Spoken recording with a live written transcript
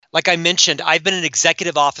Like I mentioned, I've been an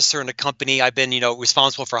executive officer in a company. I've been,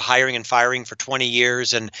 responsible for hiring and firing for 20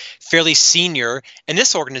 years and fairly senior in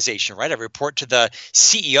this organization, right? I report to the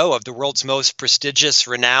CEO of the world's most prestigious,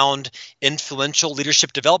 renowned, influential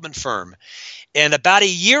leadership development firm. And about a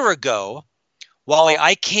year ago, Wally,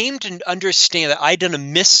 I came to understand that I'd done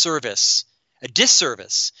a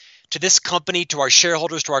disservice to this company, to our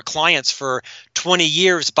shareholders, to our clients for 20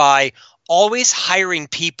 years by always hiring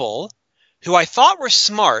people who I thought were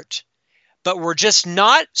smart, but were just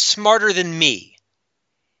not smarter than me.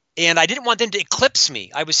 And I didn't want them to eclipse me.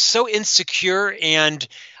 I was so insecure and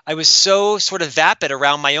I was so sort of vapid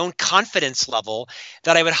around my own confidence level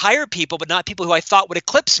that I would hire people, but not people who I thought would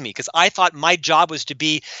eclipse me, because I thought my job was to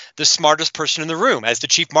be the smartest person in the room. As the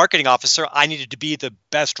chief marketing officer, I needed to be the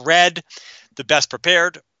best read, the best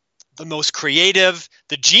prepared, the most creative,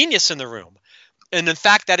 the genius in the room. And in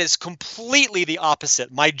fact, that is completely the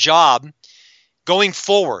opposite. My job going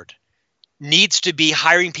forward needs to be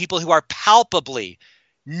hiring people who are palpably,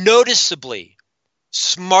 noticeably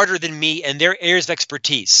smarter than me in their areas of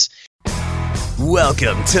expertise.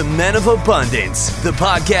 Welcome to Men of Abundance, the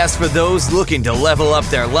podcast for those looking to level up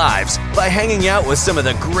their lives by hanging out with some of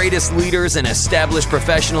the greatest leaders and established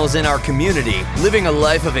professionals in our community, living a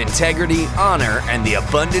life of integrity, honor, and the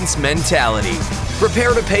abundance mentality.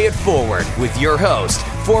 Prepare to pay it forward with your host,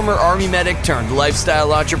 former Army medic turned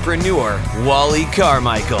lifestyle entrepreneur, Wally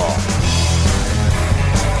Carmichael.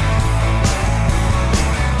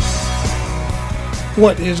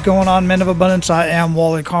 What is going on, Men of Abundance? I am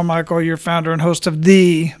Wally Carmichael, your founder and host of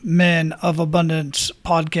the Men of Abundance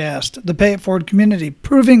podcast, the Pay It Forward community,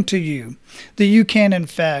 proving to you that you can, in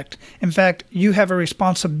fact, you have a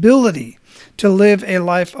responsibility to live a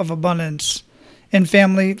life of abundance in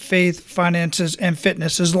family, faith, finances, and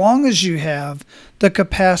fitness, as long as you have the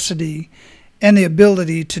capacity and the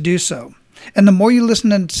ability to do so. And the more you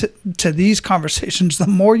listen to these conversations,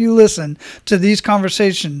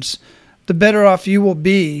 the better off you will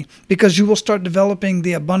be, because you will start developing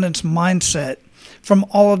the abundance mindset from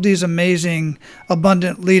all of these amazing,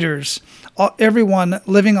 abundant leaders, everyone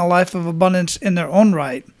living a life of abundance in their own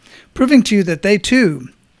right, proving to you that they too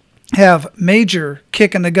have major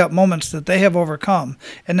kick-in-the-gut moments that they have overcome,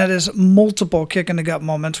 and that is multiple kick-in-the-gut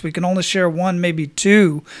moments. We can only share one, maybe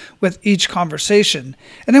two, with each conversation.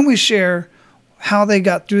 And then we share how they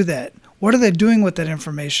got through that. What are they doing with that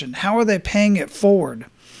information? How are they paying it forward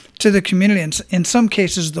to the community, and in some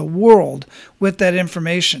cases the world, with that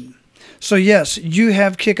information? So yes, you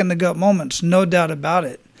have kick-in-the-gut moments, no doubt about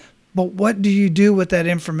it. But what do you do with that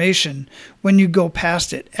information when you go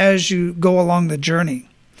past it, as you go along the journey?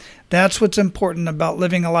 That's what's important about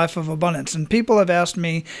living a life of abundance. And people have asked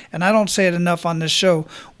me, and I don't say it enough on this show,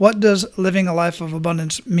 what does living a life of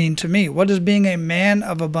abundance mean to me? What does being a man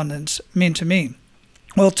of abundance mean to me?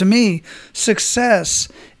 Well, to me, success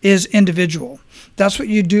is individual. That's what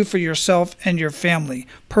you do for yourself and your family.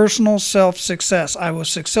 Personal self-success. I was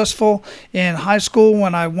successful in high school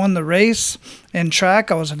when I won the race in track.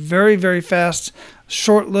 I was a very, very fast,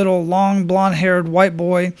 short, little, long, blonde-haired white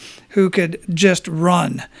boy who could just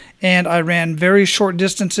run. And I ran very short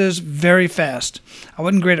distances very fast. I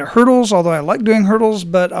wasn't great at hurdles, although I liked doing hurdles,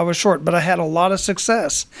 but I was short. But I had a lot of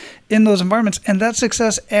success in those environments, and that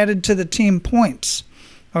success added to the team points.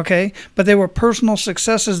 Okay, but they were personal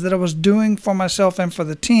successes that I was doing for myself and for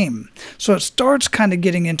the team. So it starts kind of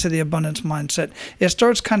getting into the abundance mindset. It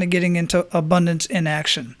starts kind of getting into abundance in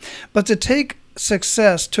action. But to take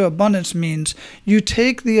success to abundance means you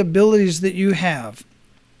take the abilities that you have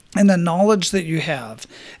and the knowledge that you have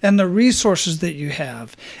and the resources that you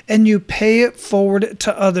have, and you pay it forward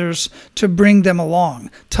to others to bring them along,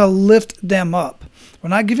 to lift them up. We're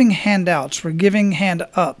not giving handouts, we're giving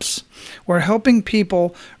hand-ups. We're helping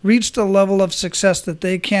people reach the level of success that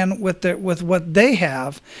they can with what they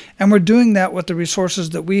have, and we're doing that with the resources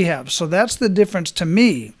that we have. So that's the difference to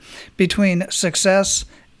me between success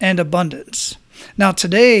and abundance. Now,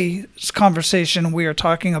 today's conversation, we are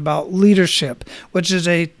talking about leadership, which is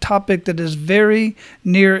a topic that is very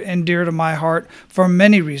near and dear to my heart for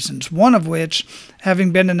many reasons. One of which,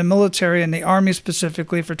 having been in the military and the Army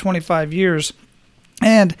specifically for 25 years,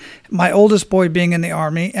 and my oldest boy being in the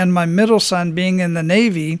Army and my middle son being in the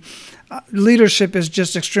Navy, leadership is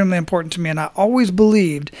just extremely important to me. And I always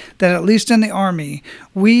believed that, at least in the Army,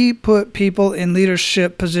 we put people in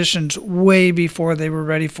leadership positions way before they were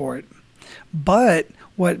ready for it. But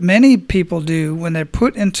what many people do when they're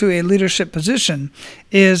put into a leadership position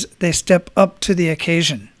is they step up to the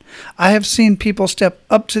occasion. I have seen people step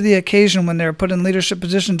up to the occasion when they're put in leadership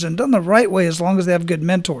positions and done the right way, as long as they have good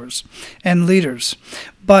mentors and leaders.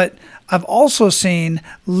 But I've also seen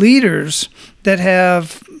leaders that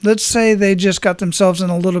have let's say they just got themselves in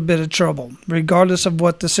a little bit of trouble, regardless of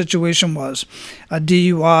what the situation was, a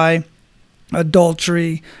DUI,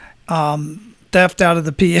 adultery, theft out of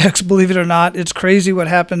the PX. Believe it or not, it's crazy what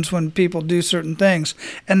happens when people do certain things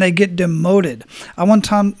and they get demoted. I once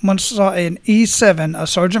saw an E7, a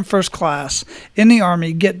sergeant first class in the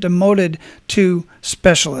Army, get demoted to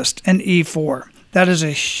specialist, an E4. That is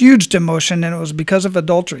a huge demotion, and it was because of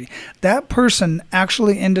adultery. That person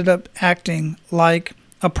actually ended up acting like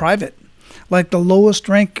a private, like the lowest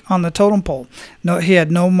rank on the totem pole. No, he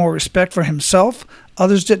had no more respect for himself.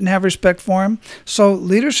 Others didn't have respect for him. So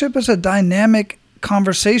leadership is a dynamic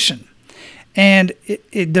conversation. And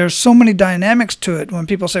there's so many dynamics to it when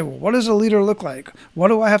people say, well, what does a leader look like? What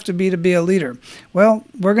do I have to be a leader? Well,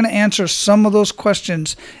 we're going to answer some of those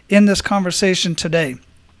questions in this conversation today.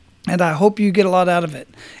 And I hope you get a lot out of it.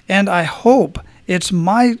 And I hope, it's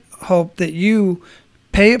my hope that you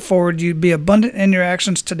pay it forward, you be abundant in your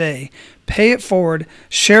actions today. Pay it forward,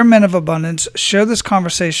 share Men of Abundance, share this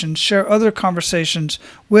conversation, share other conversations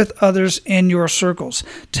with others in your circles.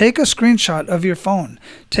 Take a screenshot of your phone.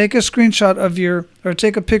 Take a screenshot of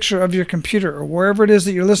take a picture of your computer or wherever it is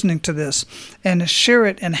that you're listening to this and share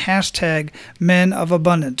it and hashtag Men of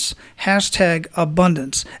Abundance, hashtag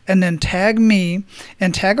abundance, and then tag me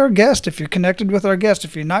and tag our guest if you're connected with our guest.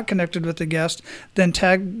 If you're not connected with the guest, then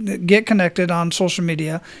get connected on social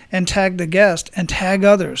media and tag the guest and tag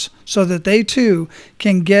others so that they too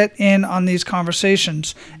can get in on these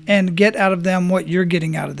conversations and get out of them what you're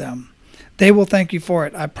getting out of them. They will thank you for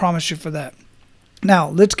it. I promise you for that. Now,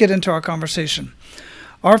 let's get into our conversation.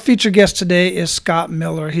 Our featured guest today is Scott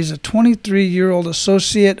Miller. He's a 23-year-old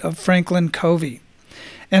associate of Franklin Covey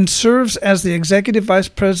and serves as the Executive Vice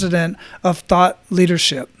President of Thought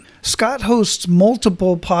Leadership. Scott hosts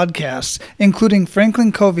multiple podcasts, including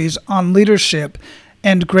Franklin Covey's On Leadership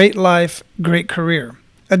and Great Life, Great Career.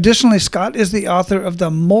 Additionally, Scott is the author of the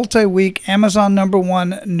multi-week Amazon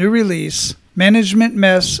 #1 new release, Management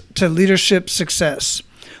Mess to Leadership Success,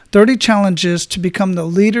 30 Challenges to Become the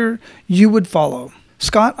Leader You Would Follow.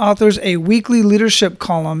 Scott authors a weekly leadership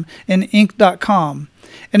column in Inc.com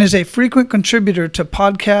and is a frequent contributor to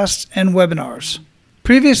podcasts and webinars.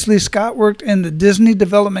 Previously, Scott worked in the Disney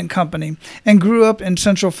Development Company and grew up in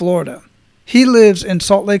Central Florida. He lives in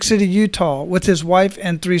Salt Lake City, Utah with his wife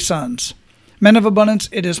and 3 sons. Men of Abundance,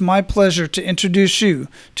 it is my pleasure to introduce you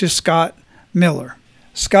to Scott Miller.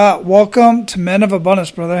 Scott, welcome to Men of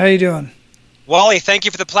Abundance, brother. How you doing? Wally, thank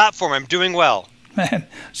you for the platform. I'm doing well. Man,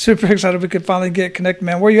 super excited we could finally get connected,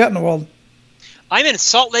 man. Where are you at in the world? I'm in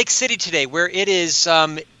Salt Lake City today, where it is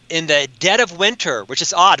in the dead of winter, which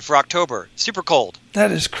is odd for October. Super cold.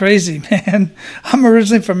 That is crazy, man. I'm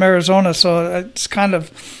originally from Arizona, so it's kind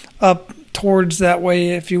of up towards that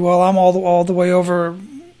way, if you will. I'm all the way over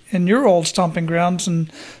in your old stomping grounds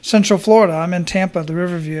in Central Florida. I'm in Tampa, the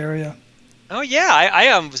Riverview area. Oh, yeah.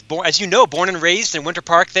 I was born, as you know, born and raised in Winter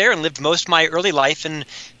Park there and lived most of my early life in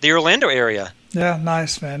the Orlando area. Yeah,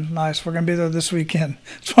 nice, man. Nice. We're going to be there this weekend.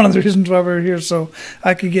 It's one of the reasons why we're here, so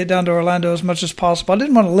I could get down to Orlando as much as possible. I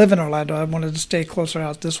didn't want to live in Orlando. I wanted to stay closer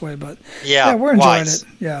out this way, but yeah we're enjoying it.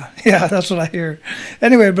 Yeah, that's what I hear.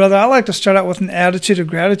 Anyway, brother, I like to start out with an attitude of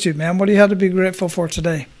gratitude, man. What do you have to be grateful for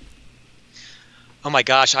today? Oh my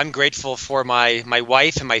gosh, I'm grateful for my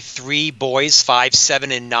wife and my 3 boys, 5,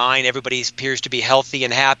 7, and 9. Everybody appears to be healthy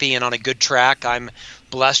and happy and on a good track. I'm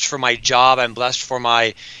blessed for my job. I'm blessed for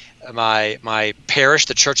my parish,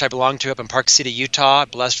 the church I belong to up in Park City, Utah.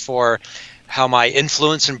 Blessed for how my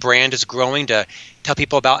influence and brand is growing to tell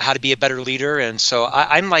people about how to be a better leader. And so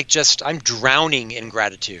I'm drowning in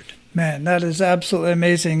gratitude. Man, that is absolutely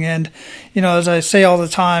amazing. And, as I say all the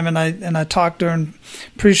time, and I talk during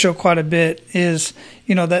pre-show quite a bit, is,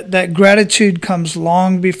 that gratitude comes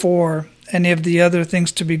long before any of the other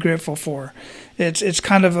things to be grateful for. It's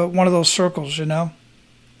kind of one of those circles,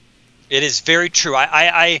 It is very true.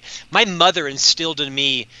 My mother instilled in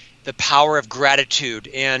me the power of gratitude,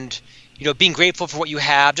 and being grateful for what you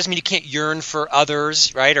have doesn't mean you can't yearn for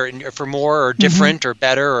others, right, or for more or different or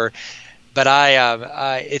better. But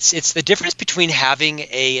it's the difference between having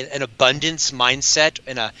an abundance mindset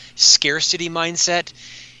and a scarcity mindset.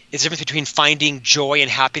 It's the difference between finding joy and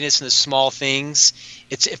happiness in the small things.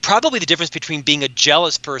 It's probably the difference between being a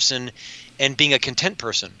jealous person and being a content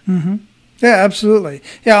person. Mm-hmm. Yeah, absolutely.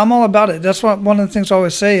 Yeah, I'm all about it. That's one of the things I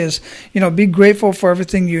always say is, be grateful for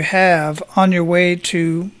everything you have on your way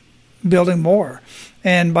to building more.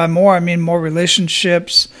 And by more, I mean more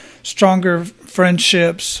relationships, stronger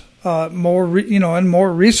friendships, and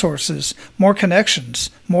more resources, more connections,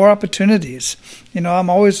 more opportunities. I'm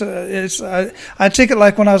always I take it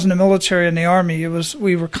like when I was in the military and the Army.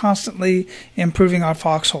 We were constantly improving our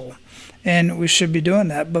foxhole, and we should be doing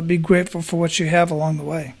that. But be grateful for what you have along the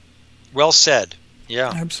way. Well said.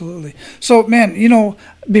 Yeah, absolutely. So, man,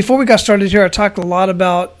 before we got started here, I talked a lot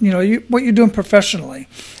about what you're doing professionally,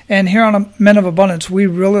 and here on Men of Abundance, we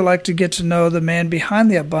really like to get to know the man behind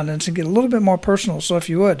the abundance and get a little bit more personal. So, if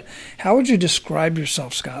you would, how would you describe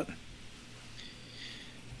yourself, Scott?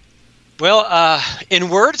 Well, in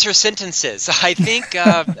words or sentences, I think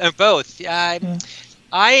both. I'm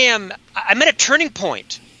at a turning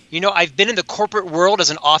point. I've been in the corporate world as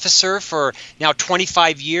an officer for now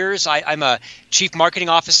 25 years. I'm a chief marketing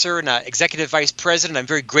officer and an executive vice president. I'm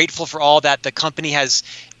very grateful for all that the company has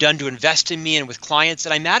done to invest in me and with clients.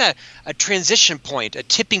 And I'm at a transition point, a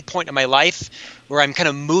tipping point in my life where I'm kind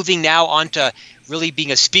of moving now onto really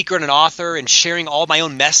being a speaker and an author and sharing all my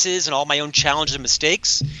own messes and all my own challenges and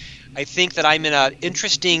mistakes. I think that I'm in an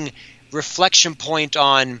interesting reflection point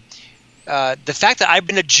on the fact that I've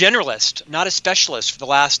been a generalist, not a specialist, for the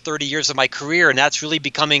last 30 years of my career, and that's really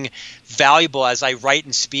becoming valuable as I write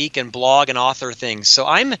and speak and blog and author things. So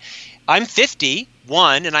I'm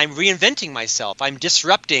 51, and I'm reinventing myself. I'm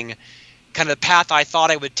disrupting kind of the path I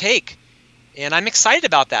thought I would take, and I'm excited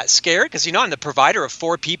about that. Scared because I'm the provider of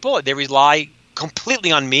 4 people. They rely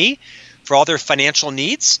completely on me for all their financial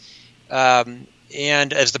needs, and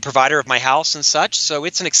as the provider of my house and such. So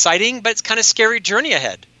it's an exciting but it's kind of scary journey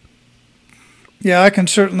ahead. Yeah, I can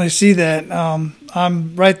certainly see that.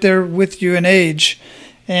 I'm right there with you in age.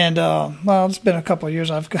 And, it's been a couple of years.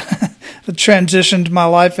 I've transitioned my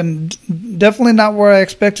life and definitely not where I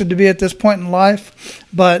expected to be at this point in life,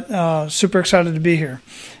 but super excited to be here.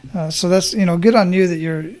 So that's, good on you that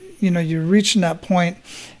you're reaching that point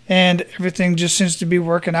and everything just seems to be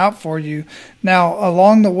working out for you. Now,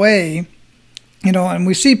 along the way, and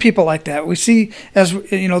we see people like that. We see, as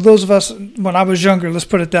those of us, when I was younger, let's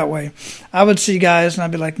put it that way, I would see guys and I'd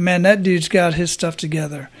be like, man, that dude's got his stuff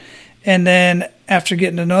together. And then after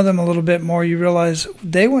getting to know them a little bit more, you realize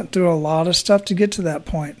they went through a lot of stuff to get to that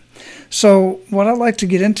point. So what I like to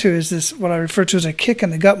get into is this, what I refer to as a kick in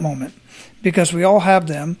the gut moment, because we all have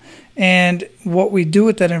them. And what we do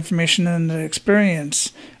with that information and the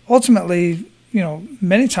experience ultimately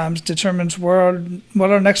many times determines what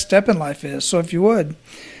our next step in life is. So if you would,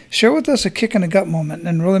 share with us a kick in the gut moment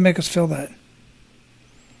and really make us feel that.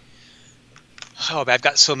 Oh, I've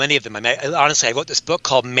got so many of them. Honestly, I wrote this book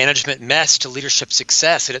called Management Mess to Leadership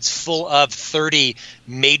Success, and it's full of 30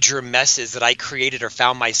 major messes that I created or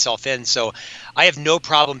found myself in. So I have no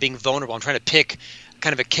problem being vulnerable. I'm trying to pick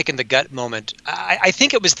kind of a kick in the gut moment. I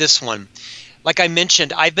think it was this one. Like I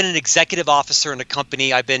mentioned, I've been an executive officer in a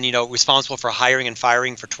company. I've been, responsible for hiring and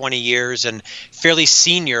firing for 20 years and fairly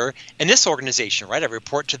senior in this organization, right? I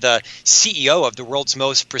report to the CEO of the world's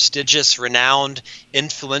most prestigious, renowned,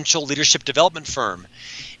 influential leadership development firm.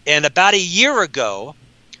 And about a year ago,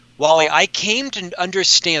 Wally, I came to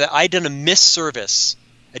understand that I'd done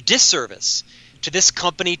a disservice to this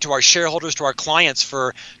company, to our shareholders, to our clients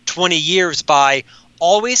for 20 years by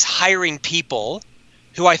always hiring people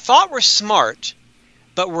who I thought were smart,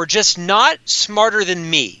 but were just not smarter than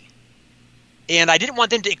me. And I didn't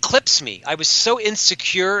want them to eclipse me. I was so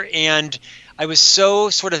insecure and I was so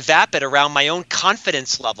sort of vapid around my own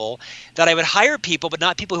confidence level that I would hire people, but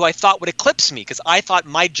not people who I thought would eclipse me, because I thought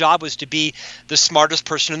my job was to be the smartest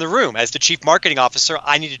person in the room. As the chief marketing officer,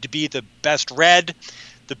 I needed to be the best read,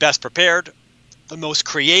 the best prepared, the most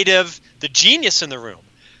creative, the genius in the room.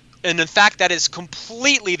 And in fact, that is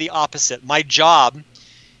completely the opposite. My job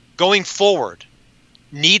going forward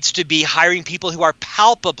needs to be hiring people who are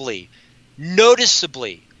palpably,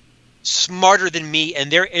 noticeably smarter than me in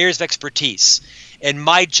their areas of expertise. And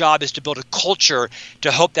my job is to build a culture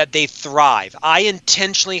to hope that they thrive. I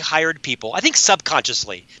intentionally hired people, I think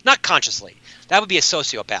subconsciously, not consciously. That would be a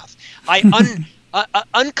sociopath. I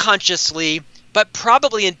unconsciously, but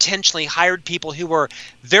probably intentionally hired people who were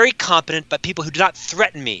very competent, but people who did not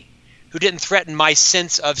threaten me, who didn't threaten my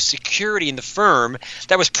sense of security in the firm,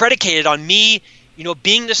 that was predicated on me,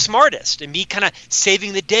 being the smartest and me kind of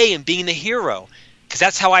saving the day and being the hero, because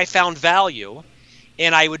that's how I found value.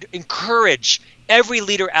 And I would encourage every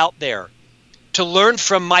leader out there to learn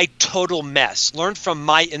from my total mess, learn from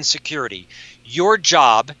my insecurity. Your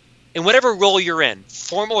job, in whatever role you're in,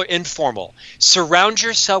 formal or informal, surround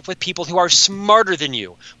yourself with people who are smarter than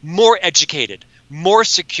you, more educated, more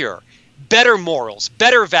secure, better morals,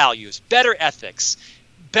 better values, better ethics,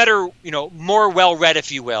 better, more well-read,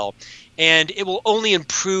 if you will. and it will only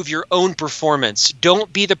improve your own performance.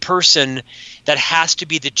 Don't be the person that has to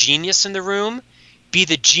be the genius in the room. Be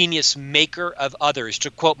the genius maker of others.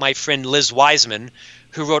 To quote my friend Liz Wiseman,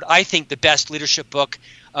 who wrote, I think, the best leadership book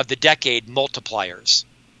of the decade, Multipliers.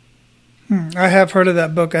 I have heard of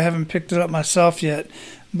that book. I haven't picked it up myself yet.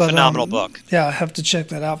 But, phenomenal book. Yeah, I have to check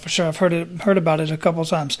that out for sure. I've heard about it a couple of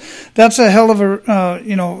times. That's a hell of a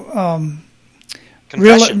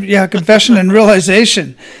confession. Confession and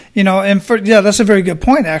realization. And that's a very good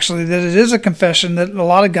point actually. That it is a confession that a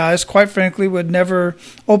lot of guys, quite frankly, would never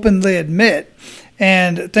openly admit.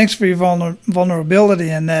 And thanks for your vulnerability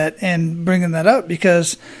in that and bringing that up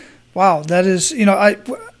because, wow, that is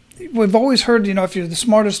we've always heard, if you're the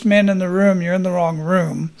smartest man in the room, you're in the wrong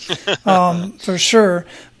room, for sure.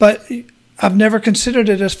 But I've never considered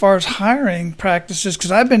it as far as hiring practices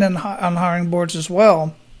because I've been on hiring boards as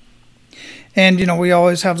well. And, we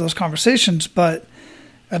always have those conversations, but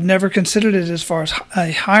I've never considered it as far as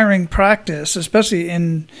a hiring practice, especially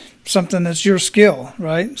in something that's your skill,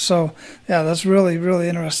 right? So, yeah, that's really, really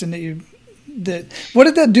interesting that you did. What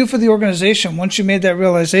did that do for the organization once you made that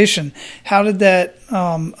realization? How did that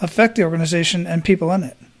affect the organization and people in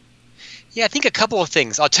it? Yeah, I think a couple of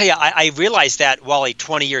things. I'll tell you, I realized that,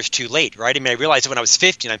 20 years too late, right? I mean, I realized it when I was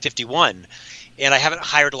 50 and I'm 51. And I haven't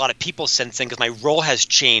hired a lot of people since then because my role has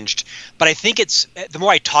changed. But I think it's the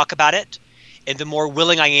more I talk about it and the more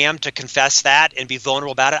willing I am to confess that and be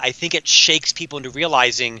vulnerable about it, I think it shakes people into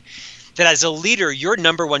realizing that as a leader, your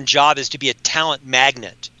number one job is to be a talent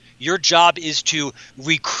magnet. Your job is to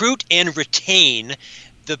recruit and retain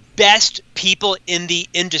the best people in the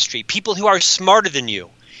industry, people who are smarter than you.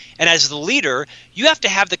 And as the leader, you have to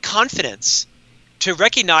have the confidence to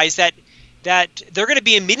recognize that they're going to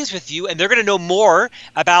be in meetings with you and they're going to know more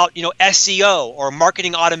about, SEO or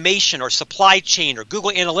marketing automation or supply chain or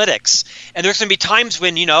Google Analytics. And there's going to be times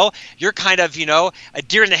when, you're kind of, a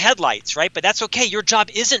deer in the headlights, right? But that's okay. Your job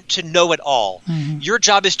isn't to know it all. Mm-hmm. Your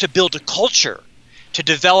job is to build a culture, to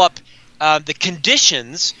develop the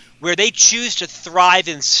conditions where they choose to thrive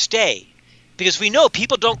and stay. Because we know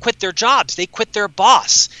people don't quit their jobs. They quit their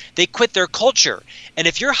boss. They quit their culture. And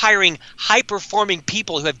if you're hiring high-performing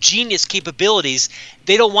people who have genius capabilities,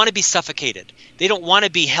 they don't want to be suffocated. They don't want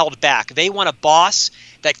to be held back. They want a boss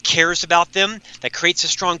that cares about them, that creates a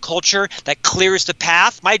strong culture, that clears the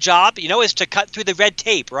path. My job, is to cut through the red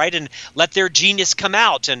tape, right, and let their genius come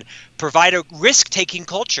out and provide a risk-taking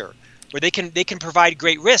culture where they can provide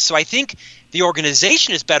great risk. So I think the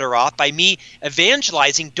organization is better off by me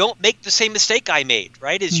evangelizing, don't make the same mistake I made,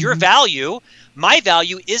 right? Is your value, my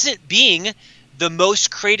value isn't being the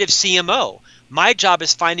most creative CMO. My job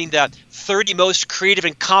is finding the 30 most creative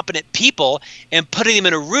and competent people and putting them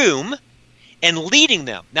in a room and leading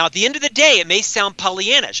them. Now, at the end of the day, it may sound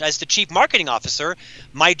Pollyannish. As the chief marketing officer,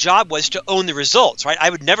 my job was to own the results, right? I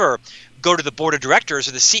would never go to the board of directors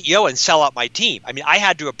or the CEO and sell out my team. I mean, I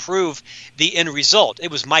had to approve the end result.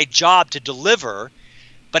 It was my job to deliver,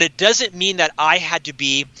 but it doesn't mean that I had to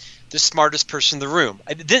be the smartest person in the room.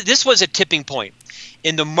 This was a tipping point.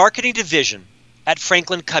 In the marketing division at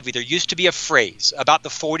Franklin Covey, there used to be a phrase about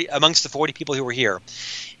amongst the 40 people who were here.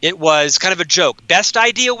 It was kind of a joke. Best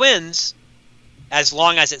idea wins as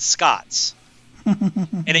long as it's Scott's.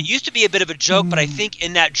 And it used to be a bit of a joke, but I think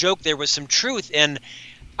in that joke there was some truth, and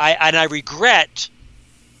I regret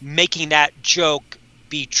making that joke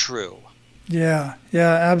be true. Yeah,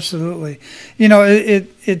 absolutely.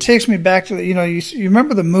 It takes me back to, you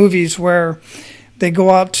remember the movies where they go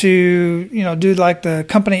out to, do like the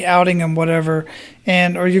company outing and whatever,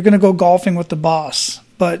 or you're going to go golfing with the boss.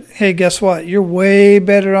 But hey, guess what? You're way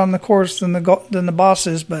better on the course than the boss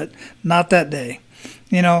is, but not that day.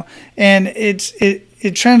 And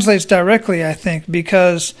it translates directly, I think,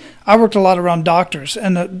 because I worked a lot around doctors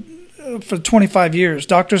and for 25 years,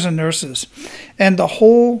 doctors and nurses, and the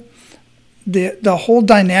whole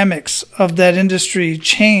dynamics of that industry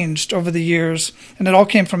changed over the years, and it all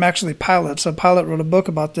came from actually pilots. A pilot wrote a book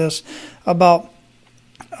about this, about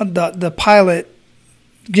the pilot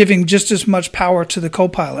giving just as much power to the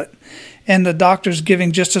co-pilot, and the doctors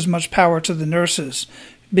giving just as much power to the nurses.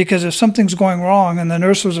 Because if something's going wrong and the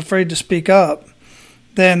nurse was afraid to speak up,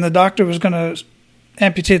 then the doctor was going to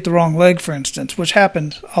amputate the wrong leg, for instance, which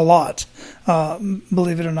happened a lot,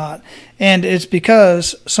 believe it or not. And it's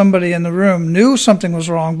because somebody in the room knew something was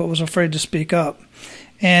wrong but was afraid to speak up.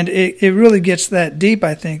 And it really gets that deep,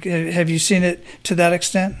 I think. Have you seen it to that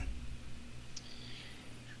extent?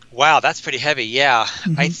 Wow, that's pretty heavy. Yeah.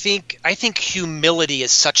 Mm-hmm. I think humility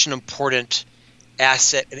is such an important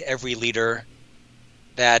asset in every leader,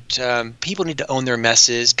 that people need to own their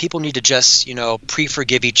messes. People need to just,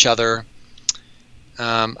 pre-forgive each other.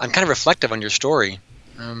 I'm kind of reflective on your story.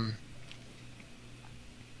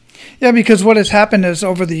 Yeah, because what has happened is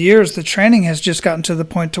over the years, the training has just gotten to the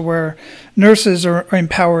point to where nurses are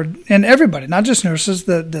empowered, and everybody, not just nurses,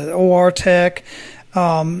 the OR tech,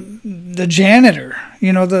 the janitor,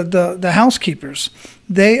 the housekeepers,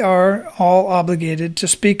 they are all obligated to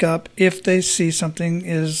speak up if they see something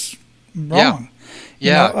is wrong.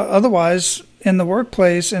 Yeah. Otherwise, in the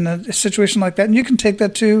workplace, in a situation like that, and you can take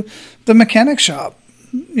that to the mechanic shop.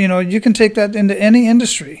 You can take that into any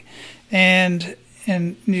industry, and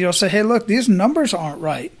say, hey, look, these numbers aren't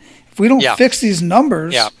right. If we don't fix these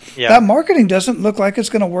numbers, that marketing doesn't look like it's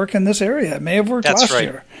going to work in this area. It may have worked last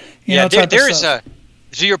year. There is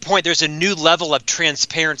to your point, there's a new level of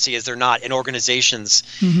transparency, is there not, in organizations,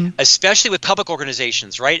 especially with public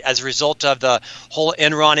organizations, right? As a result of the whole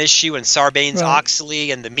Enron issue and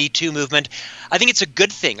Sarbanes-Oxley and the Me Too movement. I think it's a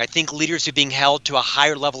good thing. I think leaders are being held to a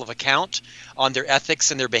higher level of account on their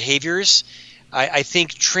ethics and their behaviors. I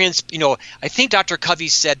think Dr. Covey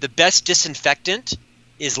said the best disinfectant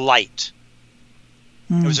is light.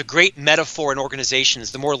 It was a great metaphor in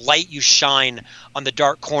organizations. The more light you shine on the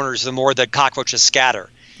dark corners, the more the cockroaches scatter.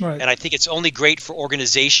 Right. And I think it's only great for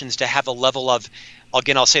organizations to have a level of,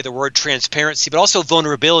 again, I'll say the word transparency, but also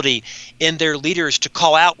vulnerability in their leaders to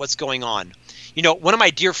call out what's going on. One of my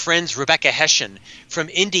dear friends, Rebecca Hession from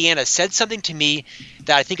Indiana, said something to me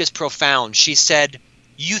that I think is profound. She said,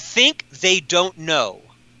 "You think they don't know.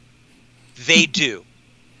 They do."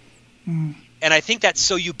 And I think that's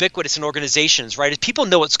so ubiquitous in organizations, right? If people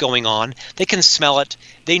know what's going on, they can smell it.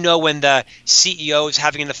 They know when the CEO is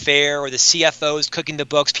having an affair or the CFO is cooking the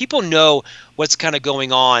books. People know what's kind of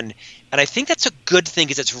going on. And I think that's a good thing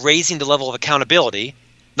because it's raising the level of accountability,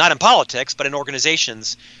 not in politics, but in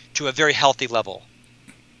organizations, to a very healthy level.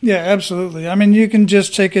 Yeah, absolutely. I mean, you can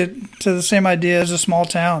just take it to the same idea as a small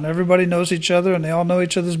town. Everybody knows each other and they all know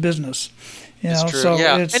each other's business. That's true. So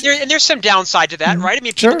and there's some downside to that, right? I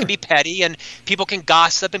mean, people can be petty and people can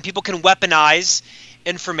gossip and people can weaponize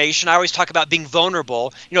information. I always talk about being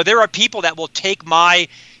vulnerable. There are people that will take my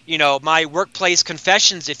workplace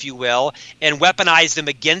confessions, if you will, and weaponize them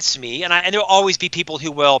against me. And there'll always be people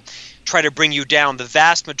who will try to bring you down. The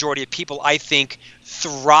vast majority of people, I think,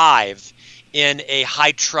 thrive in a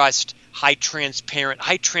high trust, high transparent,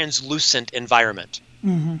 high translucent environment.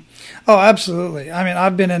 Mm-hmm. Oh, absolutely. I mean,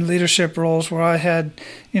 I've been in leadership roles where I had,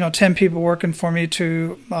 10 people working for me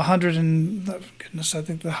to 100 and, goodness, I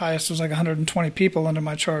think the highest was like 120 people under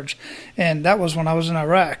my charge. And that was when I was in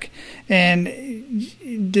Iraq. And,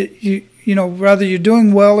 whether you're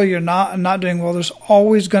doing well or you're not doing well, there's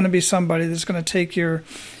always going to be somebody that's going to take your,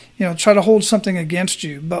 try to hold something against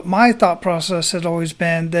you. But my thought process has always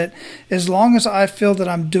been that as long as I feel that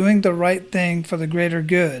I'm doing the right thing for the greater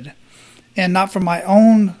good, and not for my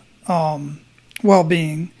own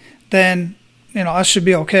well-being, then, I should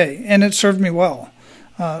be okay. And it served me well.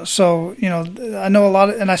 So, I know a lot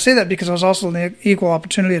of, and I say that because I was also the equal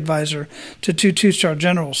opportunity advisor to two-star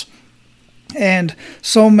generals. And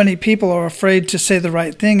so many people are afraid to say the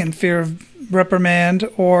right thing in fear of reprimand,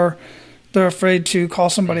 or they're afraid to call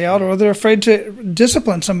somebody out, or they're afraid to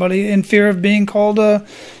discipline somebody in fear of being called a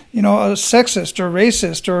sexist or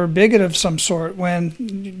racist or a bigot of some sort, when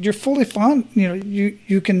you're fully fine,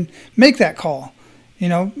 you can make that call,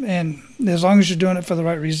 and as long as you're doing it for the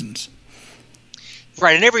right reasons.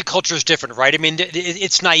 Right, and every culture is different, right? I mean,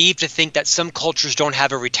 it's naive to think that some cultures don't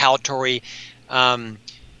have a retaliatory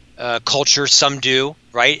culture. Some do,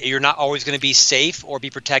 right? You're not always going to be safe or be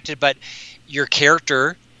protected, but your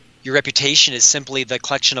character, your reputation is simply the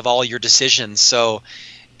collection of all your decisions. So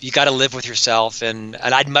you got to live with yourself, and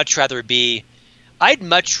I'd much rather,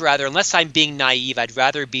 unless I'm being naive, I'd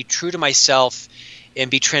rather be true to myself and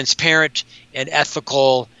be transparent and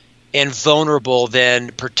ethical and vulnerable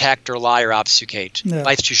than protect or lie or obfuscate. Yeah.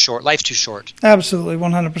 Life's too short. Absolutely,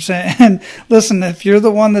 100%. And listen, if you're the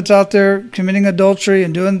one that's out there committing adultery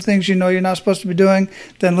and doing things you're not supposed to be doing,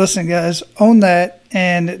 then listen, guys, own that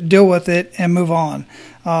and deal with it and move on.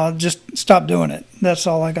 Just stop doing it. That's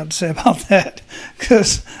all I got to say about that.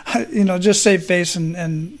 Because, just save face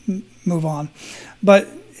and move on. But,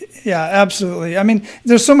 yeah, absolutely. I mean,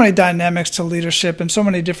 there's so many dynamics to leadership and so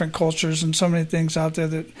many different cultures and so many things out there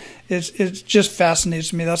that it just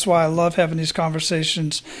fascinates me. That's why I love having these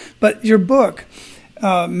conversations. But your book,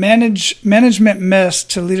 Management Mess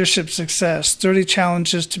to Leadership Success, 30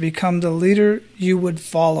 Challenges to Become the Leader You Would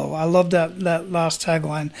Follow. I love that last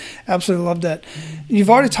tagline. Absolutely love that. You've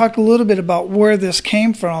already talked a little bit about where this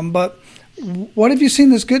came from, but what have you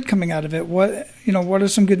seen that's good coming out of it? What are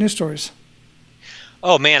some good news stories?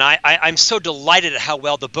 Oh man, I'm so delighted at how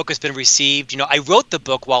well the book has been received. I wrote the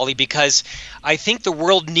book, Wally, because I think the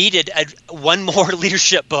world needed one more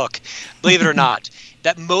leadership book, believe it or not.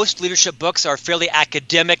 That most leadership books are fairly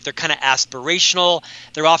academic, they're kind of aspirational,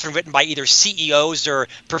 they're often written by either CEOs or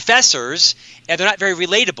professors, and they're not very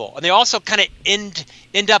relatable. And they also kind of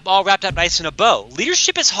end up all wrapped up nice in a bow.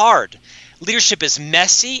 Leadership is hard. Leadership is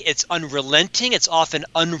messy, it's unrelenting, it's often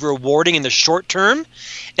unrewarding in the short term,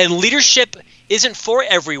 and leadership isn't for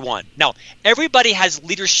everyone. Now, everybody has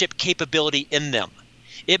leadership capability in them.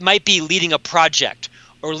 It might be leading a project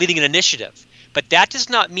or leading an initiative, but that does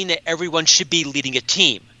not mean that everyone should be leading a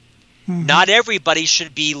team. Mm-hmm. Not everybody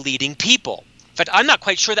should be leading people. In fact, I'm not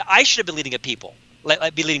quite sure that I should have been leading people.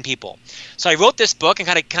 So I wrote this book and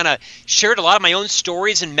kind of shared a lot of my own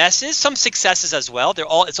stories and messes, some successes as well.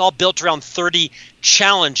 It's all built around 30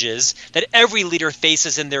 challenges that every leader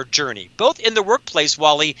faces in their journey, both in the workplace,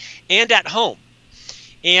 Wally, and at home.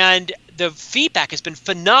 And the feedback has been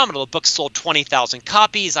phenomenal. The book sold 20,000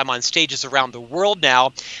 copies. I'm on stages around the world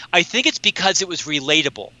now. I think it's because it was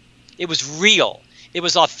relatable. It was real. It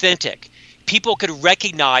was authentic. People could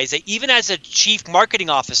recognize that even as a chief marketing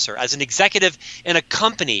officer, as an executive in a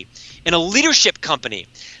company, in a leadership company,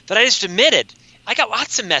 that I just admitted, I got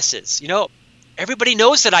lots of messes. Everybody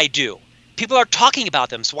knows that I do. People are talking about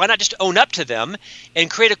them, so why not just own up to them and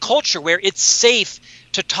create a culture where it's safe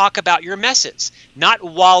to talk about your messes, not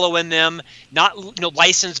wallow in them, not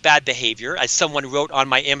license bad behavior, as someone wrote on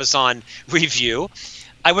my Amazon review.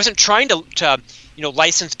 I wasn't trying to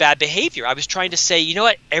license bad behavior. I was trying to say, you know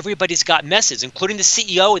what, everybody's got messes, including the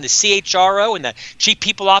CEO and the CHRO and the chief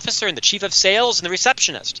people officer and the chief of sales and the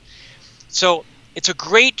receptionist. So it's a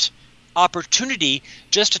great opportunity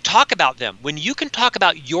just to talk about them. When you can talk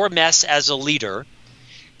about your mess as a leader,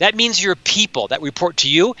 that means your people that report to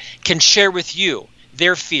you can share with you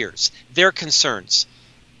their fears, their concerns,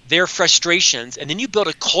 their frustrations, and then you build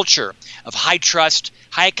a culture of high trust,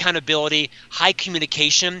 high accountability, high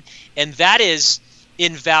communication, and that is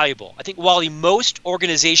invaluable. I think, Wally, most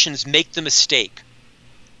organizations make the mistake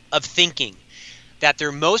of thinking that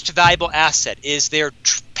their most valuable asset is their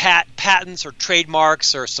patents or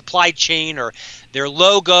trademarks or supply chain or their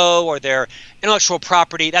logo or their intellectual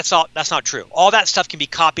property. That's not true. All that stuff can be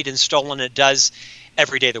copied and stolen, and it does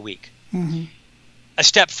every day of the week. Mm-hmm. A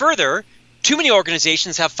step further, too many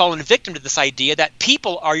organizations have fallen victim to this idea that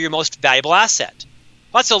people are your most valuable asset.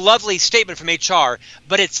 Well, that's a lovely statement from HR,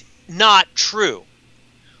 but it's not true.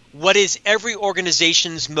 What is every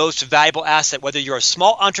organization's most valuable asset, whether you're a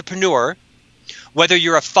small entrepreneur, whether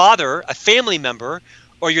you're a father, a family member,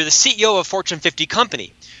 or you're the CEO of a Fortune 50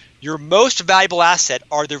 company? Your most valuable asset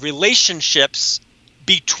are the relationships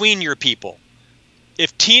between your people.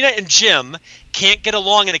 If Tina and Jim can't get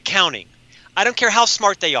along in accounting, I don't care how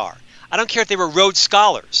smart they are. I don't care if they were Rhodes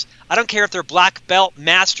Scholars. I don't care if they're black belt,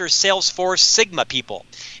 master, Salesforce, Sigma people.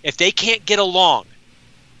 If they can't get along,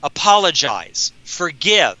 apologize,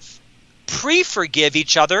 forgive, pre-forgive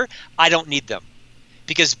each other, I don't need them.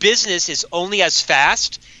 Because business is only as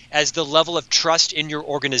fast as the level of trust in your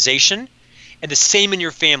organization, and the same in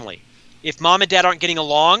your family. If mom and dad aren't getting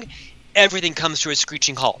along, everything comes to a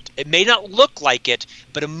screeching halt. It may not look like it,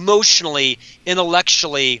 but emotionally,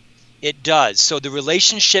 intellectually, it does. So the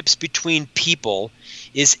relationships between people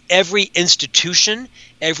is every institution,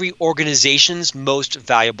 every organization's most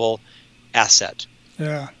valuable asset.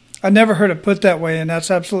 Yeah. I never heard it put that way, and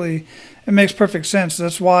that's absolutely, it makes perfect sense.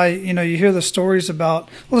 That's why, you hear the stories about,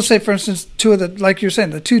 well, let's say, for instance, like you're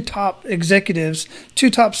saying, the two top executives, two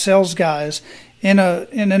top sales guys in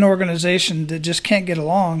an organization that just can't get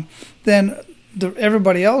along, then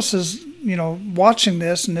everybody else is, watching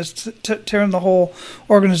this, and it's tearing the whole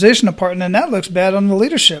organization apart, and then that looks bad on the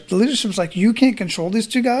leadership. The leadership's like, you can't control these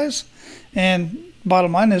two guys, and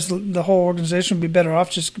bottom line is the whole organization would be better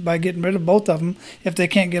off just by getting rid of both of them if they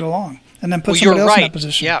can't get along, and then put somebody else in that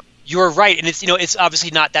position. Yeah, you're right, and it's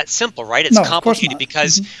obviously not that simple, right? It's complicated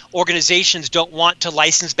because organizations don't want to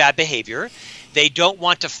license bad behavior. They don't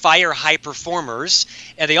want to fire high performers,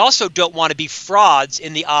 and they also don't want to be frauds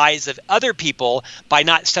in the eyes of other people by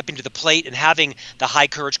not stepping to the plate and having the high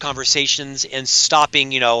courage conversations and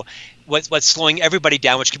stopping, what's slowing everybody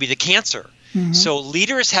down, which could be the cancer. Mm-hmm. So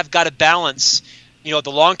leaders have got to balance, the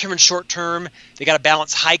long term and short term. They got to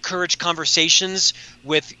balance high courage conversations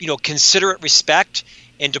with, considerate respect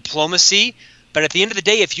and diplomacy. But at the end of the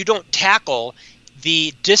day, if you don't tackle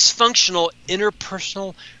the dysfunctional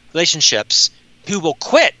interpersonal relationships, who will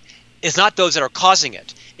quit is not those that are causing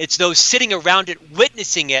it. It's those sitting around it,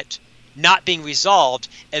 witnessing it not being resolved,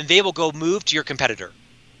 and they will go move to your competitor.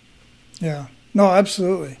 Yeah. No,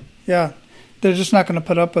 absolutely. Yeah. They're just not going to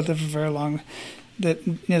put up with it for very long. that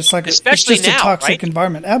it's like especially it's just now, a toxic right?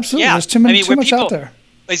 environment. Absolutely, Yeah. there's too much out there.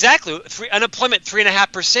 Exactly. Unemployment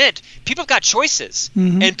 3.5%. People have got choices,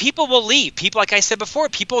 and people will leave. People, like I said before,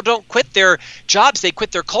 people don't quit their jobs; they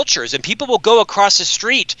quit their cultures. And people will go across the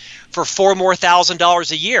street for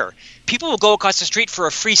 $4,000 a year. People will go across the street for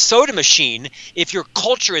a free soda machine if your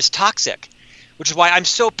culture is toxic, which is why I'm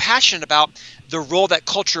so passionate about the role that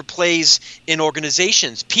culture plays in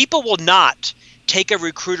organizations. People will not take a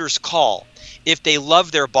recruiter's call if they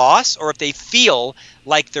love their boss or if they feel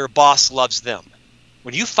like their boss loves them.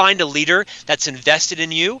 When you find a leader that's invested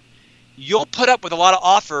in you, you'll put up with a lot of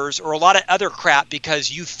offers or a lot of other crap because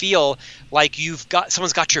you feel like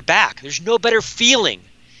someone's got your back. There's no better feeling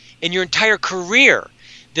in your entire career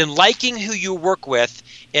than liking who you work with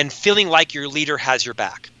and feeling like your leader has your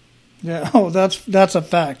back. Yeah, that's a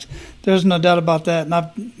fact. There's no doubt about that. And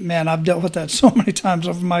I've dealt with that so many times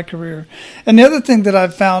over my career. And the other thing that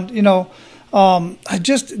I've found,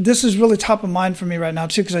 this is really top of mind for me right now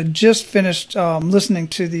too, because I just finished listening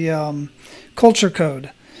to the Culture Code.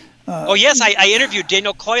 Yes, I interviewed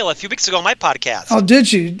Daniel Coyle a few weeks ago on my podcast. Oh,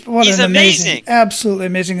 did you? He's amazing. Absolutely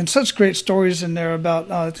amazing, and such great stories in there about.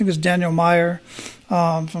 I think it was Daniel Meyer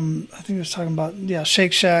from. I think he was talking about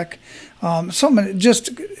Shake Shack. So many.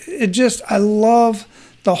 I love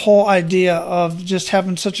the whole idea of just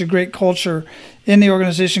having such a great culture in the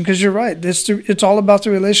organization, because you're right. It's all about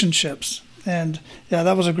the relationships. And yeah,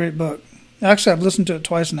 that was a great book. Actually, I've listened to it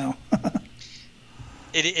twice now.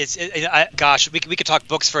 It is. We could talk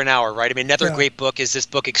books for an hour, right? I mean, another great book is this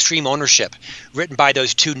book, Extreme Ownership, written by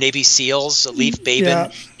those two Navy SEALs, Leif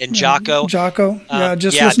Babin and Jocko. Jocko.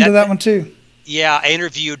 Listened to that one too. Yeah, I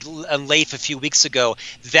interviewed Leif a few weeks ago.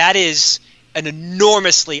 That is an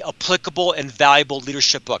enormously applicable and valuable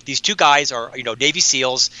leadership book. These two guys are, Navy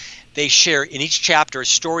SEALs. They share in each chapter a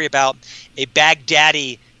story about a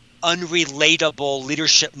Baghdadi unrelatable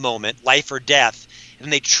leadership moment, life or death,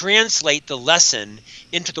 and they translate the lesson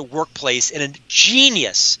into the workplace in a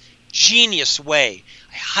genius way.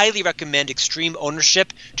 I highly recommend Extreme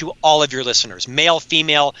Ownership to all of your listeners, male,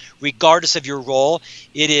 female, regardless of your role.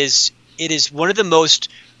 It is one of the most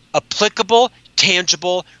applicable,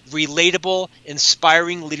 tangible, relatable,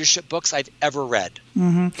 inspiring leadership books I've ever read.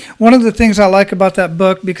 Mm-hmm. One of the things I like about that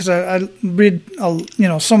book, because I read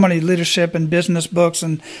so many leadership and business books,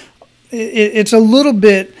 and it's a little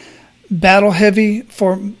bit battle heavy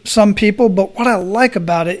for some people, but what I like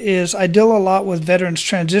about it is I deal a lot with veterans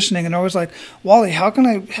transitioning, and I was like, Wally, how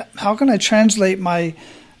can I translate my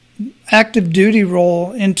active duty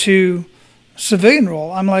role into civilian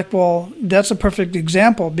role? I'm like, well, that's a perfect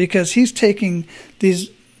example, because he's taking these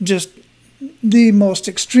just the most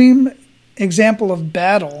extreme example of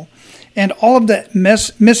battle and all of the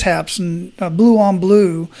mishaps and blue on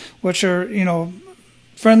blue, which are,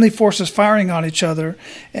 friendly forces firing on each other,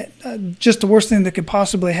 just the worst thing that could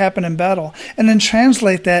possibly happen in battle, and then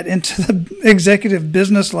translate that into the executive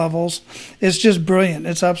business levels is just brilliant.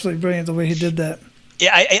 It's absolutely brilliant the way he did that.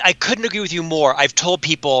 Yeah, I couldn't agree with you more. I've told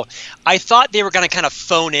people, I thought they were going to kind of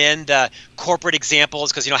phone in the corporate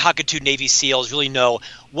examples because, how could two Navy SEALs really know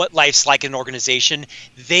what life's like in an organization?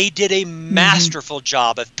 They did a masterful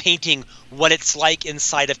job of painting what it's like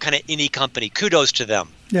inside of kind of any company. Kudos to them.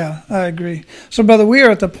 Yeah, I agree. So, brother, we are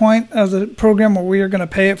at the point of the program where we are going to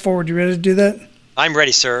pay it forward. You ready to do that? I'm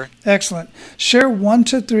ready, sir. Excellent. Share 1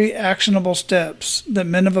 to 3 actionable steps that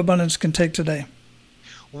Men of Abundance can take today.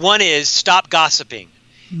 One is stop gossiping.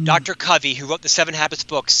 Dr. Covey, who wrote the 7 Habits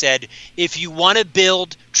book, said, if you want to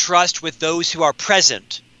build trust with those who are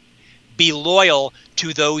present, be loyal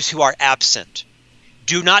to those who are absent.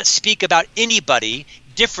 Do not speak about anybody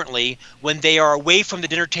differently when they are away from the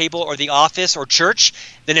dinner table or the office or church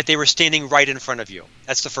than if they were standing right in front of you.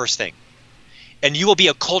 That's the first thing. And you will be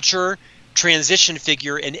a culture transition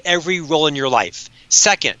figure in every role in your life.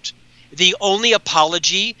 Second, the only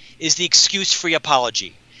apology is the excuse-free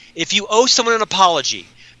apology. If you owe someone an apology,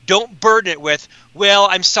 don't burden it with, well,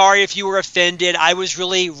 I'm sorry if you were offended, I was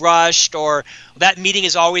really rushed, or that meeting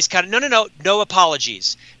is always kind of, no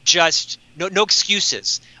apologies. Just no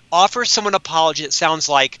excuses. Offer someone an apology that sounds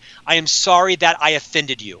like, I am sorry that I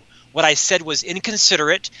offended you. What I said was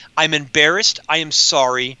inconsiderate. I'm embarrassed. I am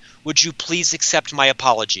sorry. Would you please accept my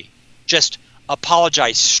apology? Just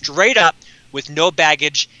apologize straight up with no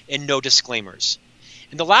baggage and no disclaimers.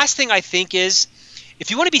 And the last thing I think is, if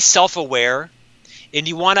you want to be self-aware and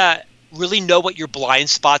you want to really know what your blind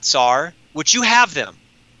spots are, which you have them,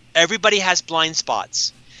 everybody has blind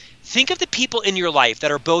spots. Think of the people in your life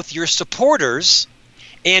that are both your supporters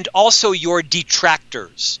and also your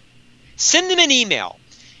detractors. Send them an email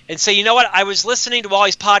and say, you know what, I was listening to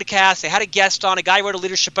Wally's podcast. They had a guest on, a guy who wrote a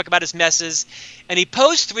leadership book about his messes, and he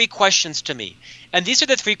posed 3 questions to me. And these are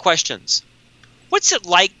the 3 questions. What's it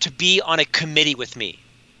like to be on a committee with me?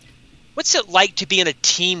 What's it like to be in a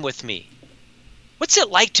team with me? What's it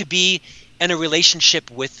like to be in a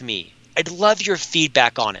relationship with me? I'd love your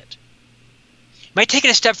feedback on it. You might take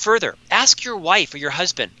it a step further. Ask your wife or your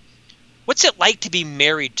husband, what's it like to be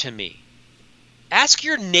married to me? Ask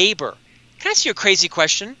your neighbor. Can I ask you a crazy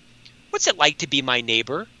question? What's it like to be my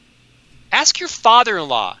neighbor? Ask your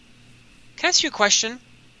father-in-law. Can I ask you a question?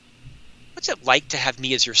 What's it like to have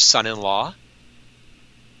me as your son-in-law?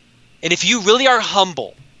 And if you really are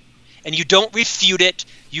humble and you don't refute it,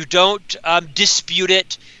 you don't dispute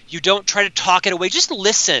it, you don't try to talk it away, just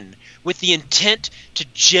listen with the intent to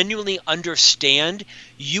genuinely understand,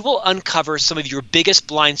 you will uncover some of your biggest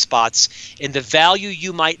blind spots in the value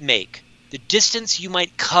you might make, the distance you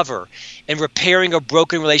might cover in repairing a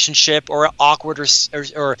broken relationship or an awkward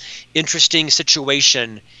or interesting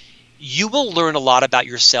situation. You will learn a lot about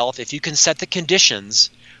yourself if you can set the conditions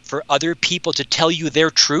for other people to tell you their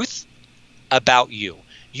truth about you.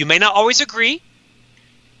 You may not always agree.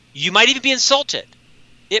 You might even be insulted.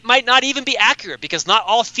 It might not even be accurate because not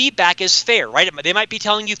all feedback is fair, right? They might be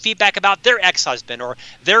telling you feedback about their ex-husband or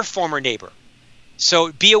their former neighbor.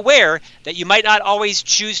 So be aware that you might not always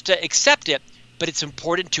choose to accept it, but it's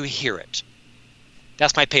important to hear it.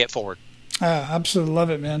 That's my pay it forward. Absolutely love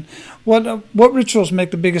it, man. What rituals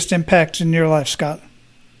make the biggest impact in your life, Scott?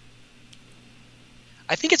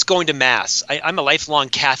 I think it's going to Mass. I'm a lifelong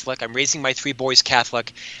Catholic. I'm raising my 3 boys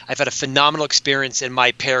Catholic. I've had a phenomenal experience in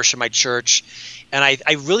my parish and my church, and I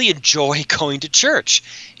really enjoy going to church.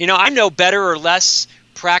 You know, I'm no better or less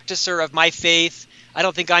practicer of my faith. I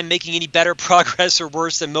don't think I'm making any better progress or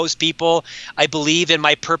worse than most people. I believe in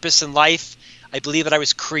my purpose in life. I believe that I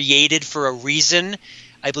was created for a reason.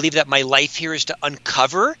 I believe that my life here is to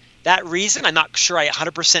uncover that reason. I'm not sure I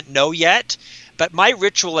 100% know yet, but my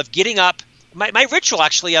ritual of getting up, my ritual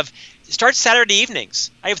actually of starts Saturday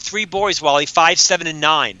evenings. I have 3 boys, Wally, 5, 7, and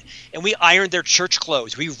 9, and we iron their church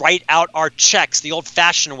clothes. We write out our checks the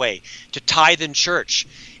old-fashioned way to tithe in church,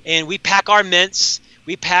 and we pack our mints.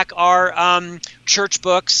 We pack our church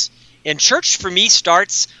books, and church for me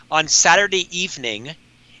starts on Saturday evening,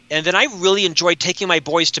 and then I really enjoy taking my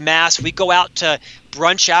boys to Mass. We go out to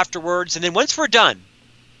brunch afterwards, and then once we're done,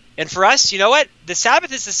 and for us, you know what? The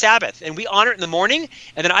Sabbath is the Sabbath, and we honor it in the morning,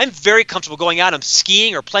 and then I'm very comfortable going out. I'm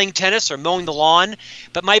skiing or playing tennis or mowing the lawn,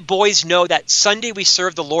 but my boys know that Sunday we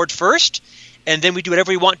serve the Lord first, and then we do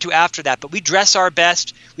whatever we want to after that. But we dress our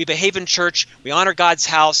best, we behave in church, we honor God's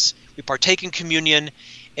house, we partake in communion,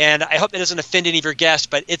 and I hope that doesn't offend any of your guests,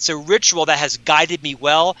 but it's a ritual that has guided me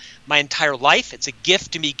well my entire life. It's a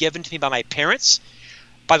gift to me given to me by my parents.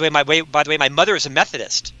 By the way, my mother is a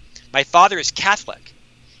Methodist. My father is Catholic.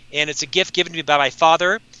 And it's a gift given to me by my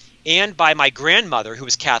father and by my grandmother, who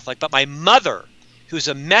was Catholic. But my mother, who's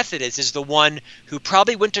a Methodist, is the one who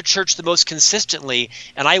probably went to church the most consistently.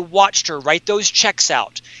 And I watched her write those checks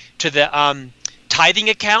out to the tithing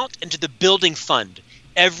account and to the building fund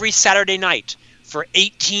every Saturday night for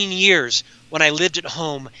 18 years when I lived at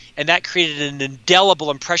home. And that created an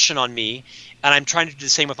indelible impression on me. And I'm trying to do the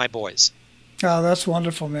same with my boys. Oh, that's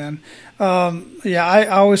wonderful, man. I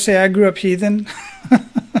always say I grew up heathen.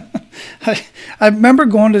 I remember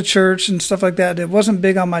going to church and stuff like that. It wasn't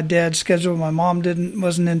big on my dad's schedule. My mom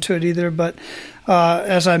wasn't into it either. But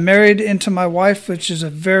as I married into my wife, which is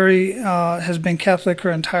has been Catholic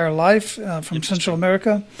her entire life from Central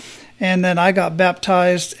America, and then I got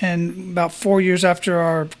baptized, and about 4 years after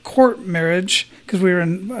our court marriage, because we were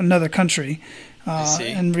in another country,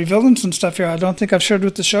 and revealing some stuff here I don't think I've shared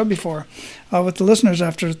with the show before, with the listeners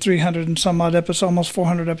after 300 and some odd episodes, almost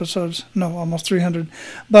 400 episodes. No, almost 300.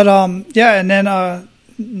 But and then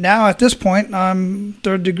now at this point I'm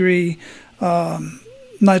 3rd degree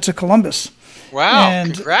Knights of Columbus. Wow,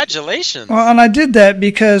 and, congratulations. Well, and I did that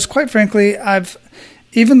because, quite frankly,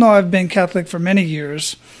 even though I've been Catholic for many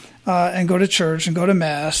years and go to church and go to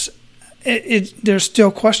Mass, there's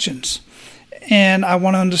still questions. And I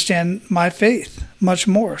want to understand my faith much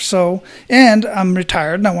more. So, and I'm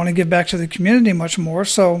retired and I want to give back to the community much more.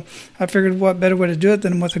 So I figured what better way to do it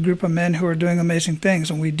than with a group of men who are doing amazing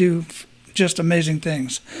things. And we do just amazing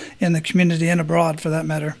things in the community and abroad, for that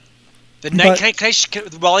matter.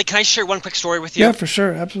 Wally, can I share one quick story with you? Yeah, for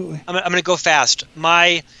sure. Absolutely. I'm going to go fast.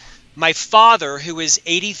 My father, who is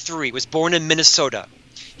 83, was born in Minnesota.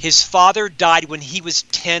 His father died when he was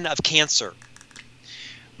 10 of cancer.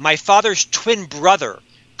 My father's twin brother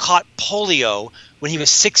caught polio when he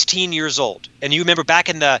was 16 years old. And you remember back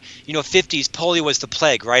in the 50s, polio was the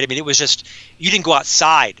plague, right? I mean, it was just, you didn't go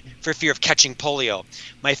outside for fear of catching polio.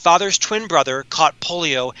 My father's twin brother caught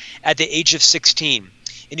polio at the age of 16,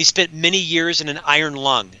 and he spent many years in an iron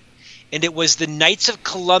lung. And it was the Knights of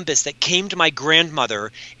Columbus that came to my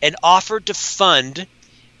grandmother and offered to fund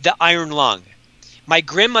the iron lung. My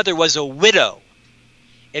grandmother was a widow,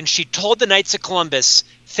 and she told the Knights of Columbus,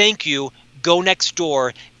 "Thank you, go next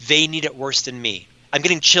door, they need it worse than me." I'm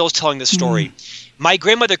getting chills telling this story. My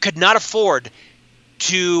grandmother could not afford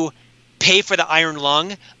to pay for the iron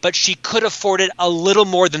lung, but she could afford it a little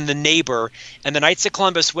more than the neighbor, and the Knights of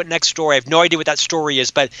Columbus went next door. I have no idea what that story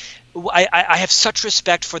is, but I have such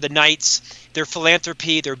respect for the Knights, their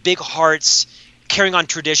philanthropy, their big hearts, carrying on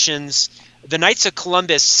traditions. The Knights of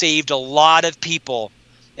Columbus saved a lot of people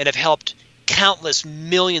and have helped countless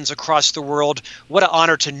millions across the world. What an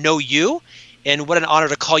honor to know you, and what an honor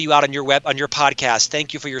to call you out on your podcast.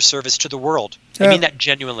 Thank you for your service to the world. I mean that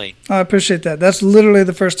genuinely. I appreciate that. That's literally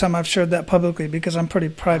the first time I've shared that publicly, because I'm pretty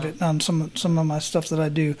private on some of my stuff that I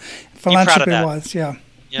do, philanthropy-wise. Yeah.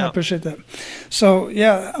 I appreciate that. So,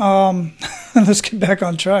 let's get back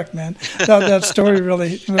on track, man. That story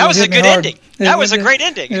really that was a good ending. That was a great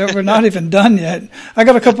ending. We're not even done yet. I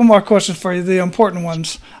got a couple more questions for you, the important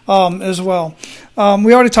ones as well.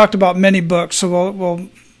 We already talked about many books, so we'll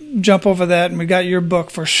jump over that, and we got your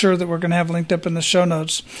book for sure that we're going to have linked up in the show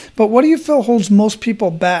notes. But what do you feel holds most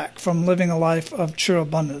people back from living a life of true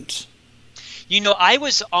abundance? I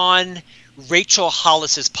was on Rachel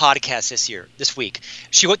Hollis's podcast this week.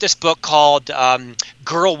 She wrote this book called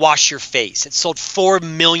Girl Wash Your Face. It sold 4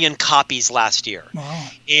 million copies last year. Wow.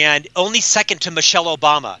 And only second to Michelle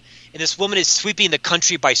Obama. And this woman is sweeping the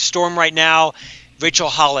country by storm right now. Rachel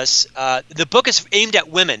Hollis. The book is aimed at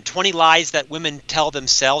women, 20 lies that women tell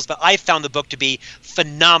themselves, but I found the book to be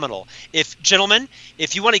phenomenal. Gentlemen,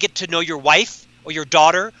 if you want to get to know your wife or your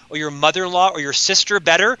daughter or your mother-in-law or your sister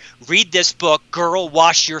better, read this book, Girl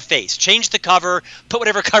Wash Your Face. Change the cover, put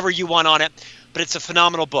whatever cover you want on it, but it's a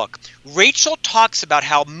phenomenal book. Rachel talks about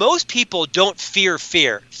how most people don't fear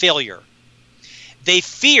failure. They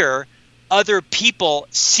fear other people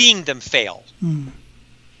seeing them fail.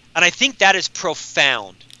 And I think that is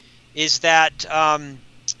profound, is that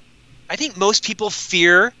I think most people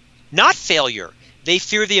fear not failure. They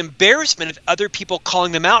fear the embarrassment of other people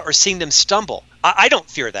calling them out or seeing them stumble. I don't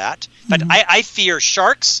fear that, but I fear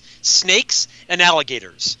sharks, snakes, and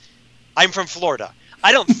alligators. I'm from Florida.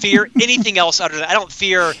 I don't fear anything else other than I don't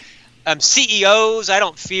fear CEOs. I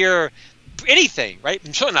don't fear anything, right?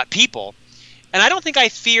 I'm certainly not people. And I don't think I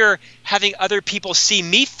fear having other people see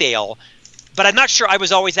me fail, but I'm not sure I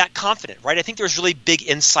was always that confident, right? I think there's really big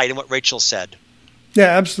insight in what Rachel said. Yeah,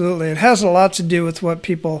 absolutely. It has a lot to do with what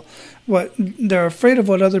they're afraid of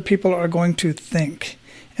what other people are going to think.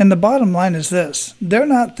 And the bottom line is this: they're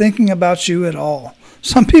not thinking about you at all.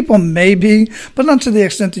 Some people may be, but not to the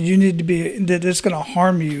extent that you need to be, that it's going to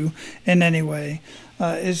harm you in any way.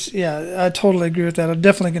 I totally agree with that. I'm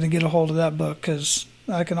definitely going to get a hold of that book, because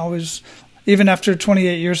I can always, even after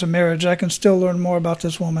 28 years of marriage, I can still learn more about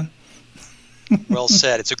this woman. Well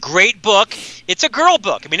said. It's a great book. It's a girl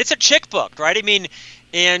book. I mean, it's a chick book, right? I mean,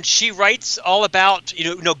 and she writes all about,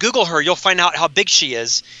 Google her. You'll find out how big she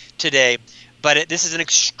is today. But this is an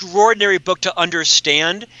extraordinary book to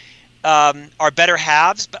understand our better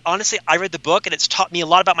halves. But honestly, I read the book, and it's taught me a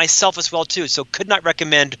lot about myself as well, too. So could not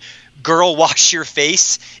recommend Girl Wash Your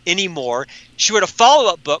Face anymore. She wrote a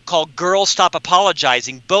follow-up book called Girl Stop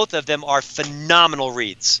Apologizing. Both of them are phenomenal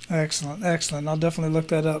reads. Excellent. I'll definitely look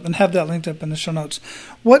that up and have that linked up in the show notes.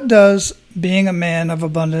 What does being a man of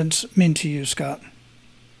abundance mean to you, Scott?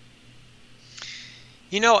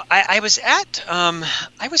 I was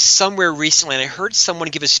somewhere recently, and I heard someone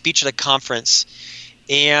give a speech at a conference,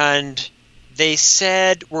 and they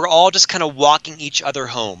said we're all just kind of walking each other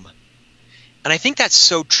home. And I think that's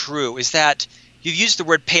so true, is that you've used the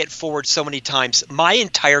word pay it forward so many times. My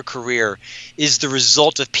entire career is the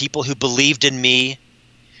result of people who believed in me,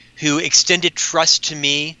 who extended trust to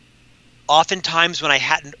me, oftentimes when I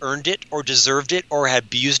hadn't earned it or deserved it or had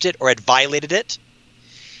abused it or had violated it.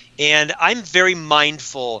 And I'm very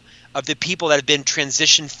mindful of the people that have been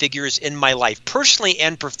transition figures in my life, personally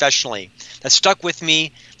and professionally, that stuck with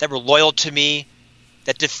me, that were loyal to me,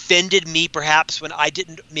 that defended me perhaps when I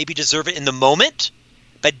didn't maybe deserve it in the moment,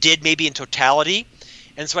 but did maybe in totality.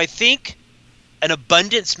 And so I think an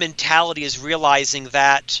abundance mentality is realizing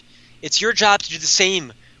that it's your job to do the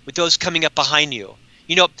same with those coming up behind you.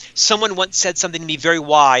 Someone once said something to me very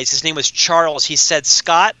wise. His name was Charles. He said,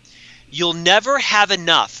 "Scott, you'll never have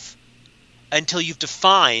enough until you've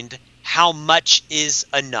defined how much is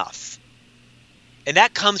enough." And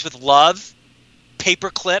that comes with love, paper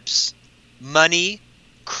clips, money,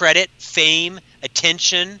 credit, fame,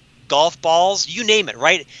 attention, golf balls, you name it,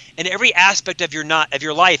 right? In every aspect of your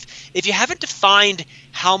life, if you haven't defined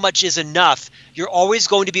how much is enough, you're always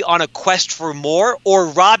going to be on a quest for more or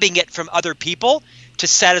robbing it from other people to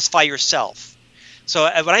satisfy yourself. So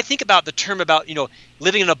when I think about the term about,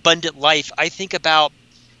 living an abundant life, I think about,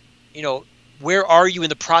 where are you in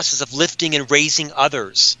the process of lifting and raising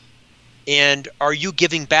others? And are you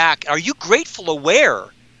giving back? Are you grateful, aware?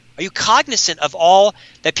 Are you cognizant of all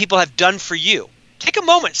that people have done for you? Take a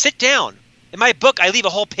moment, sit down. In my book, I leave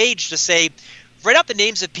a whole page to say, write out the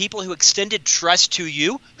names of people who extended trust to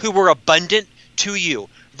you, who were abundant to you.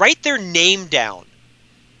 Write their name down.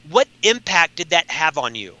 What impact did that have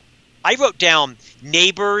on you? I wrote down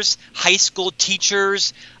neighbors, high school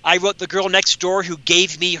teachers. I wrote the girl next door who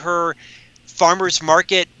gave me her farmer's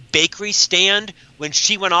market bakery stand when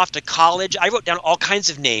she went off to college. I wrote down all kinds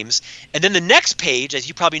of names. And then the next page, as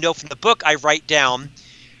you probably know from the book, I write down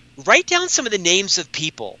some of the names of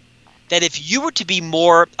people that if you were to be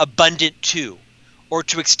more abundant to or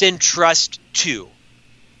to extend trust to,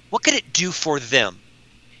 what could it do for them?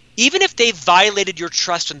 Even if they've violated your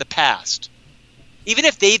trust in the past, even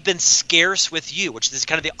if they've been scarce with you, which is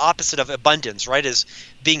kind of the opposite of abundance, right, is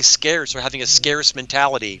being scarce or having a scarce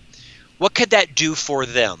mentality, what could that do for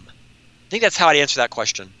them? I think that's how I'd answer that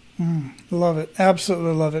question. Love it.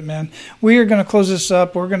 Absolutely love it, man. We are going to close this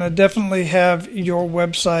up. We're going to definitely have your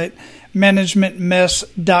website,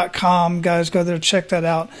 managementmess.com. Guys, go there, check that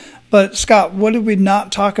out. But Scott, what did we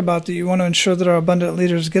not talk about that you want to ensure that our abundant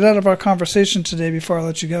leaders get out of our conversation today before I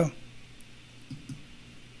let you go?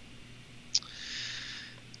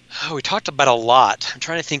 Oh, we talked about a lot. I'm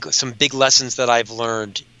trying to think of some big lessons that I've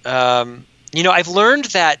learned. I've learned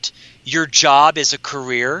that your job is a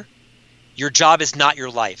career. Your job is not your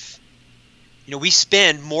life. We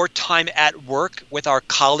spend more time at work with our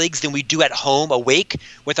colleagues than we do at home, awake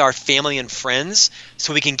with our family and friends,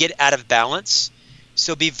 so we can get out of balance.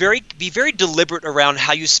 So be very deliberate around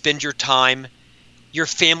how you spend your time. Your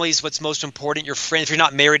family is what's most important. Your friends, if you're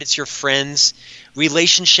not married, it's your friends.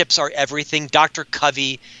 Relationships are everything. Dr.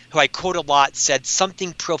 Covey, who I quote a lot, said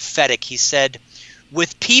something prophetic. He said,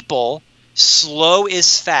 with people, slow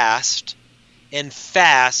is fast and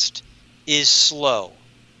fast is slow.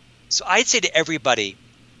 So I'd say to everybody,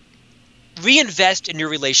 reinvest in your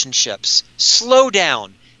relationships. Slow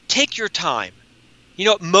down. Take your time.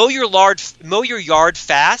 Mow your yard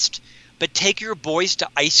fast, but take your boys to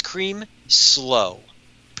ice cream slow.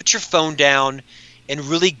 Put your phone down and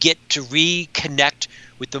really get to reconnect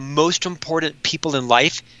with the most important people in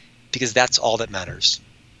life, because that's all that matters.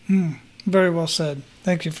 Very well said.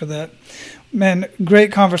 Thank you for that. Man,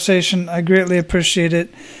 great conversation. I greatly appreciate it.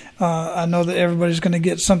 I know that everybody's going to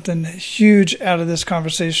get something huge out of this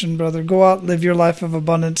conversation, brother. Go out, live your life of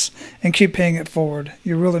abundance, and keep paying it forward.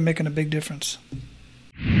 You're really making a big difference.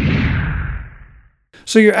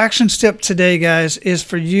 So your action step today, guys, is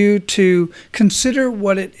for you to consider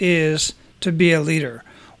what it is to be a leader.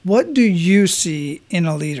 What do you see in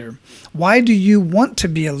a leader? Why do you want to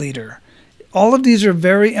be a leader? All of these are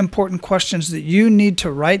very important questions that you need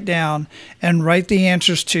to write down and write the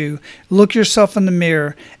answers to. Look yourself in the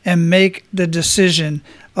mirror and make the decision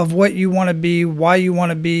of what you want to be, why you want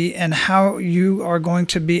to be, and how you are going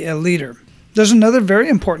to be a leader. There's another very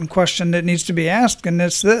important question that needs to be asked, and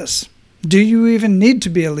it's this. Do you even need to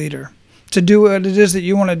be a leader to do what it is that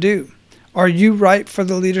you want to do? Are you right for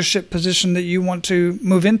the leadership position that you want to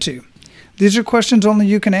move into? These are questions only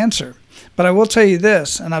you can answer. But I will tell you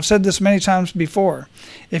this, and I've said this many times before,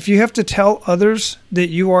 if you have to tell others that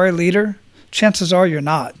you are a leader, chances are you're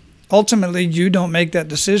not. Ultimately, you don't make that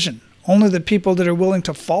decision. Only the people that are willing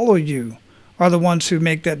to follow you are the ones who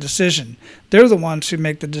make that decision. They're the ones who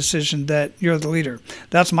make the decision that you're the leader.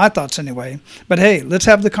 That's my thoughts anyway. But hey, let's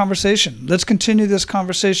have the conversation. Let's continue this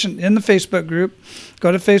conversation in the Facebook group.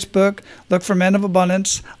 Go to Facebook, look for Men of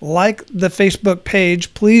Abundance, like the Facebook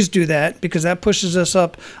page. Please do that, because that pushes us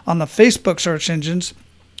up on the Facebook search engines.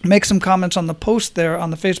 Make some comments on the post there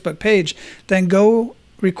on the Facebook page. Then go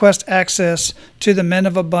request access to the Men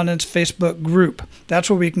of Abundance Facebook group.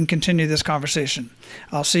 That's where we can continue this conversation.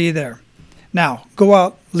 I'll see you there. Now, go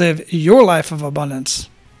out, live your life of abundance,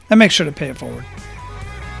 and make sure to pay it forward.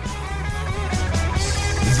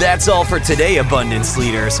 That's all for today, Abundance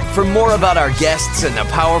Leaders. For more about our guests and the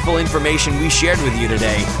powerful information we shared with you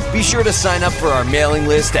today, be sure to sign up for our mailing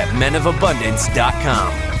list at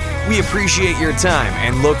menofabundance.com. We appreciate your time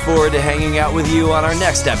and look forward to hanging out with you on our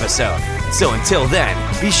next episode. So until then,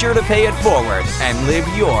 be sure to pay it forward and live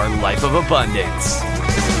your life of abundance.